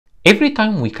Every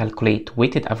time we calculate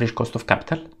weighted average cost of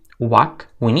capital, WACC,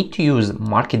 we need to use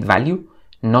market value,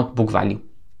 not book value.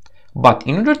 But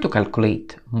in order to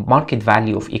calculate market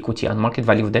value of equity and market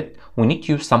value of debt, we need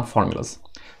to use some formulas.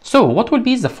 So what will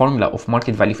be the formula of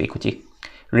market value of equity?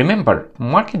 Remember,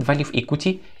 market value of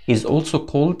equity is also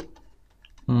called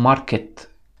market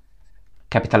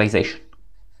capitalization,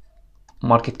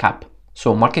 market cap.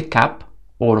 So market cap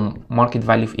or market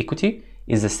value of equity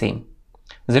is the same.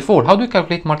 Therefore, how do we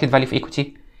calculate market value of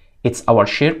equity? It's our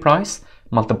share price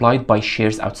multiplied by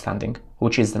shares outstanding,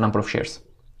 which is the number of shares.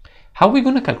 How are we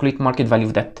going to calculate market value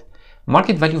of debt?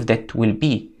 Market value of debt will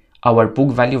be our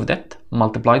book value of debt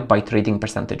multiplied by trading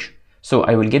percentage. So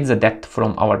I will get the debt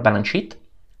from our balance sheet,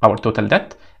 our total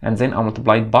debt, and then I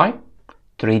multiply it by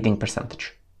trading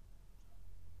percentage.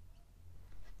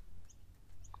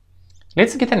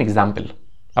 Let's get an example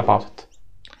about it.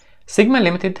 Sigma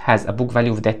Limited has a book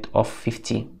value of debt of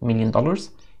 $50 million,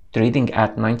 trading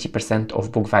at 90%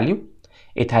 of book value.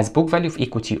 It has book value of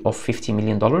equity of $50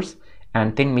 million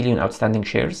and 10 million outstanding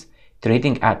shares,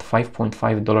 trading at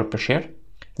 $5.5 per share.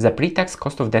 The pre-tax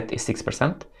cost of debt is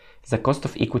 6%, the cost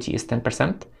of equity is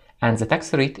 10%, and the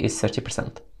tax rate is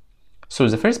 30%. So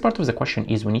the first part of the question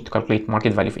is we need to calculate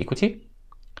market value of equity,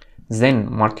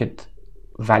 then market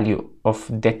value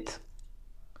of debt,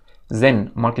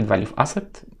 then market value of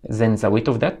asset, then the weight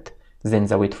of debt, then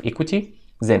the weight of equity,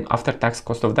 then after-tax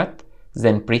cost of debt,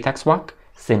 then pre-tax WACC,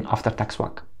 then after-tax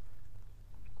WACC.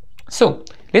 So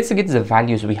let's get the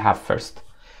values we have first.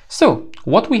 So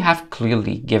what we have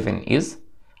clearly given is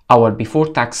our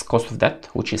before-tax cost of debt,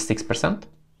 which is 6%,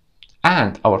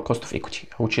 and our cost of equity,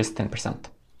 which is 10%.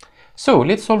 So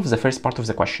let's solve the first part of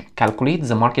the question. Calculate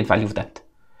the market value of debt.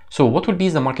 So what will be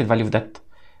the market value of debt?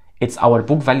 It's our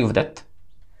book value of debt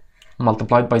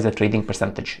multiplied by the trading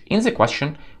percentage. In the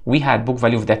question, we had book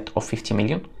value of debt of 50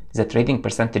 million. The trading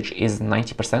percentage is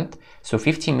 90%. So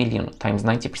 50 million times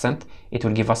 90%, it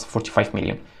will give us 45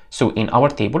 million. So in our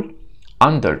table,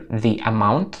 under the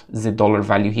amount, the dollar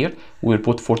value here, we'll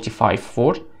put 45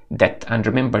 for debt. And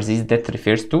remember, this debt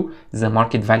refers to the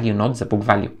market value, not the book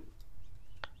value.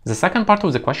 The second part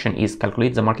of the question is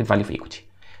calculate the market value of equity.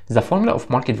 The formula of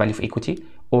market value of equity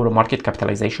or market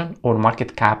capitalization or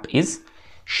market cap is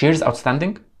shares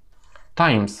outstanding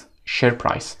times share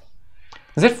price.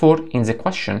 Therefore, in the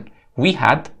question, we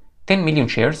had 10 million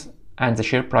shares and the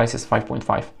share price is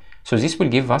 5.5. So this will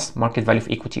give us market value of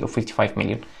equity of 55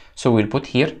 million. So we'll put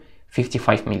here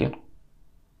 55 million.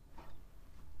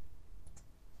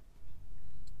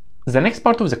 The next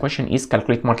part of the question is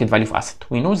calculate market value of asset.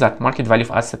 We know that market value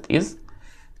of asset is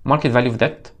market value of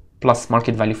debt plus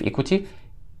market value of equity.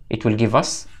 It will give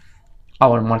us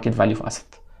our market value of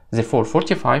asset. Therefore,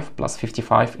 45 plus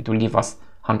 55, it will give us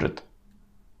 100.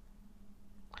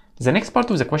 The next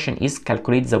part of the question is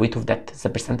calculate the weight of debt, the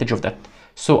percentage of debt.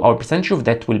 So our percentage of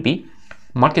debt will be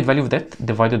market value of debt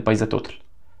divided by the total.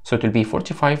 So it will be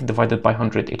 45 divided by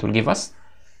 100, it will give us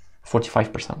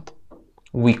 45%.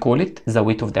 We call it the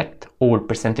weight of debt or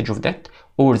percentage of debt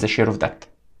or the share of debt.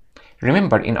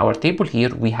 Remember, in our table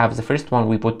here, we have the first one,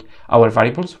 we put our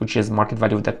variables, which is market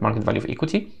value of debt, market value of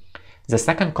equity. The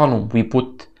second column, we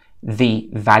put the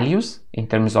values in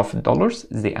terms of dollars,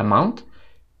 the amount.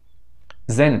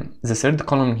 Then the third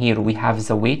column here, we have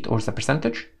the weight or the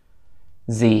percentage.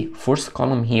 The fourth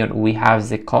column here, we have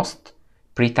the cost,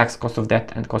 pre-tax cost of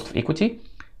debt and cost of equity.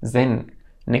 Then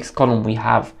next column, we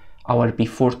have our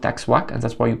before tax WACC, and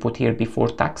that's why you put here before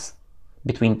tax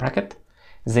between bracket.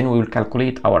 Then we will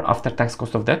calculate our after tax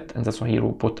cost of debt, and that's why here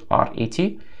we put RAT.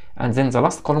 And then the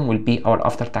last column will be our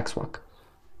after tax WACC.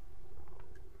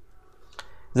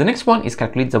 The next one is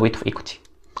calculate the weight of equity.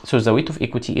 So the weight of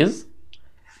equity is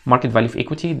market value of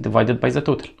equity divided by the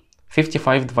total.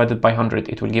 55 divided by 100,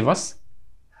 it will give us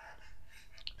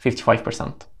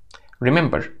 55%.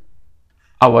 Remember,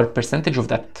 our percentage of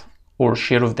debt or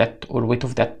share of debt or weight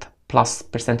of debt plus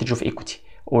percentage of equity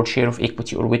or share of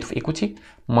equity or weight of equity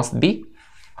must be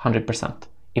 100%.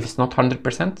 If it's not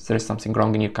 100%, there is something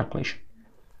wrong in your calculation.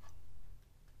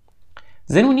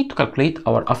 Then we need to calculate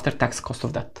our after-tax cost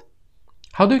of debt.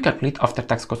 How do we calculate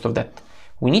after-tax cost of debt?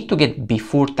 We need to get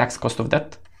before tax cost of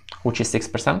debt, which is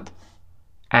 6%,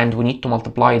 and we need to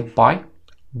multiply it by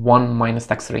 1 minus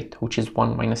tax rate, which is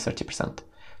 1 minus 30%.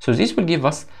 So this will give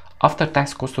us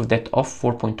after-tax cost of debt of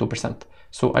 4.2%.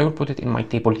 So I will put it in my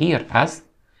table here as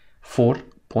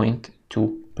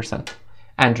 4.2%.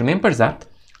 And remember that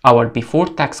our before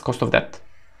tax cost of debt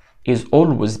is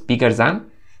always bigger than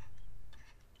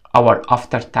our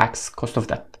after-tax cost of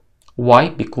debt. Why?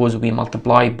 Because we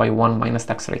multiply by 1 minus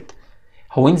tax rate.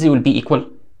 When they will be equal?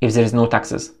 If there is no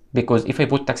taxes. because if I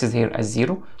put taxes here as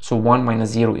 0, so 1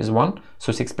 minus 0 is 1,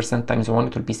 so 6% times 1,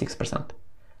 it will be 6%.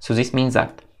 So this means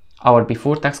that our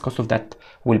before tax cost of debt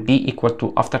will be equal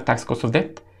to after tax cost of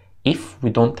debt if we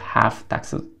don't have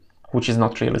taxes, which is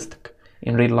not realistic.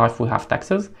 In real life, we have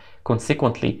taxes.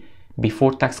 Consequently,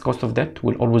 before tax cost of debt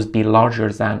will always be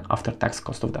larger than after tax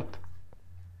cost of debt.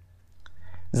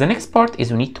 The next part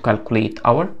is we need to calculate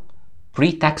our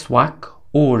pre-tax WACC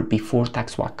or before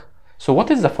tax WACC. So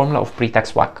what is the formula of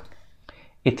pre-tax WACC?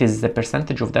 It is the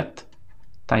percentage of debt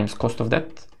times cost of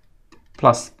debt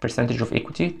plus percentage of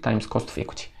equity times cost of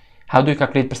equity. How do you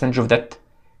calculate percentage of debt?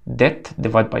 Debt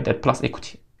divided by debt plus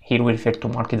equity. Here we refer to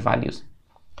market values.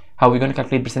 How are we going to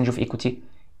calculate percentage of equity?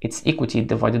 It's equity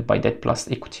divided by debt plus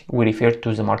equity. We refer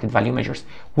to the market value measures.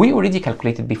 We already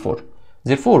calculated before.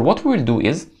 Therefore, what we will do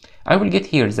is, I will get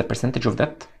here the percentage of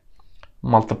debt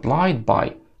multiplied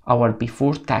by our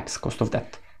before tax cost of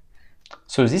debt.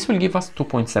 So this will give us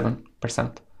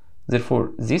 2.7%.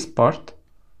 Therefore, this part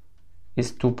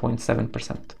is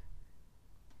 2.7%.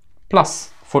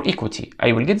 Plus, for equity,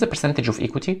 I will get the percentage of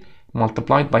equity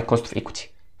multiplied by cost of equity.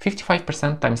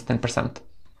 55% times 10%.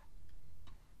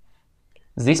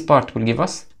 This part will give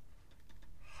us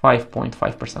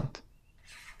 5.5%.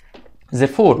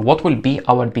 Therefore, what will be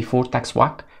our before tax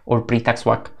WACC or pre-tax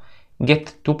WACC?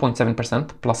 Get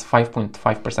 2.7% plus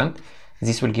 5.5%.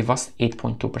 This will give us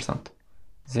 8.2%.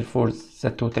 Therefore,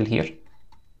 the total here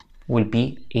will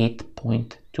be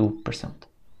 8.2%.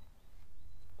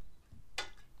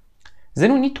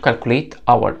 Then we need to calculate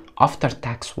our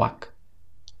after-tax WACC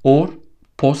or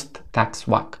post-tax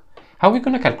WACC. How are we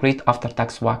going to calculate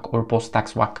after-tax WACC or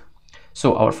post-tax WACC?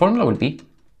 So our formula will be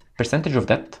percentage of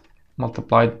debt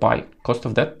multiplied by cost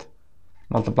of debt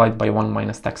multiplied by 1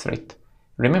 minus tax rate.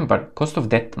 Remember, cost of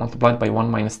debt multiplied by 1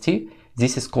 minus t,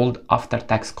 this is called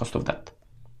after-tax cost of debt,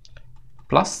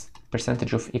 plus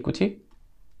percentage of equity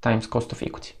times cost of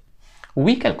equity.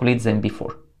 We calculate them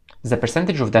before. The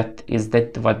percentage of debt is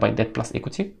debt divided by debt plus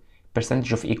equity.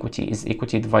 Percentage of equity is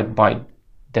equity divided by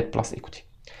debt plus equity.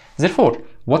 Therefore,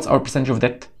 what's our percentage of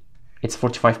debt? It's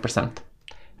 45%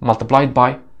 multiplied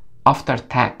by after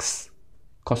tax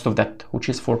cost of debt, which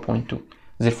is 4.2.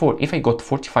 Therefore, if I got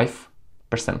 45%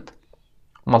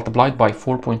 multiplied by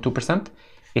 4.2%,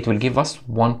 it will give us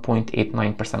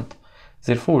 1.89%.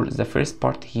 Therefore, the first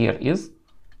part here is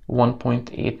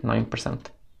 1.89%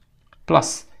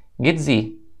 plus get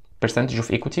the percentage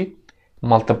of equity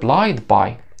multiplied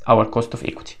by our cost of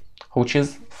equity, which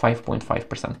is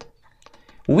 5.5%.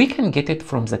 We can get it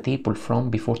from the table from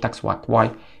before tax WACC.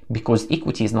 Why? Because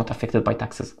equity is not affected by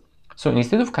taxes. So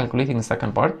instead of calculating the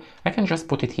second part, I can just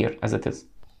put it here as it is.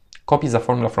 Copy the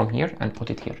formula from here and put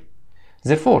it here.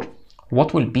 Therefore,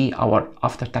 what will be our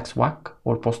after-tax WACC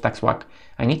or post-tax WACC?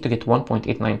 I need to get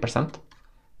 1.89%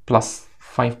 plus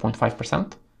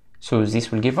 5.5%. So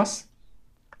this will give us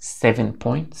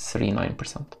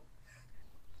 7.39%.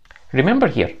 Remember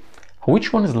here,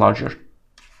 which one is larger?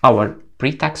 Our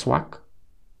pre-tax WACC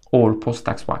or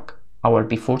post-tax WACC? Our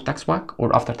before-tax WACC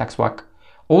or after-tax WACC?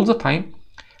 All the time,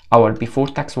 our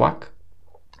before-tax WACC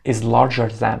is larger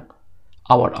than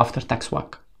our after-tax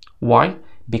WACC. Why?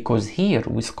 Because here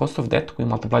with cost of debt, we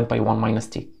multiplied by 1 minus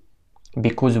t.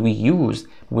 Because we use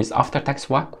with after-tax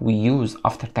WACC, we use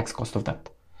after-tax cost of debt.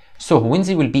 So when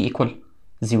they will be equal?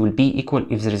 They will be equal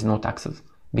if there is no taxes.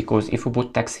 Because if we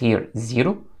put tax here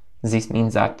 0, this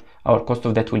means that our cost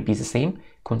of debt will be the same.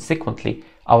 Consequently,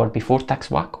 our before-tax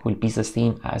WACC will be the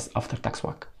same as after-tax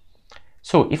WACC.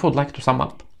 So if we'd like to sum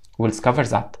up, we'll discover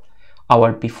that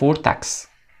our before-tax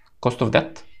cost of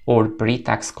debt or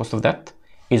pre-tax cost of debt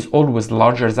is always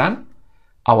larger than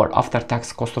our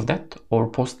after-tax cost of debt or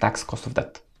post-tax cost of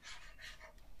debt.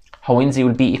 How when they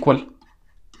will be equal?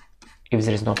 If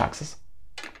there is no taxes.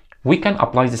 We can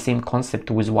apply the same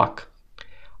concept with WACC.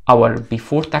 Our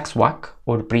before-tax WACC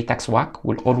or pre-tax WACC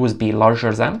will always be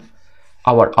larger than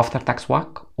our after-tax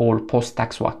WACC or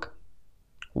post-tax WACC.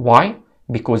 Why?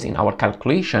 Because in our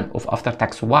calculation of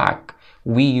after-tax WACC,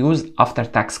 we use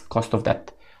after-tax cost of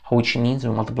debt, which means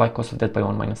we multiply cost of debt by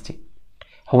 1 minus t.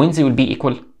 When they will be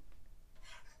equal?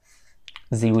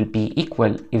 They will be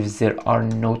equal if there are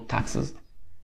no taxes.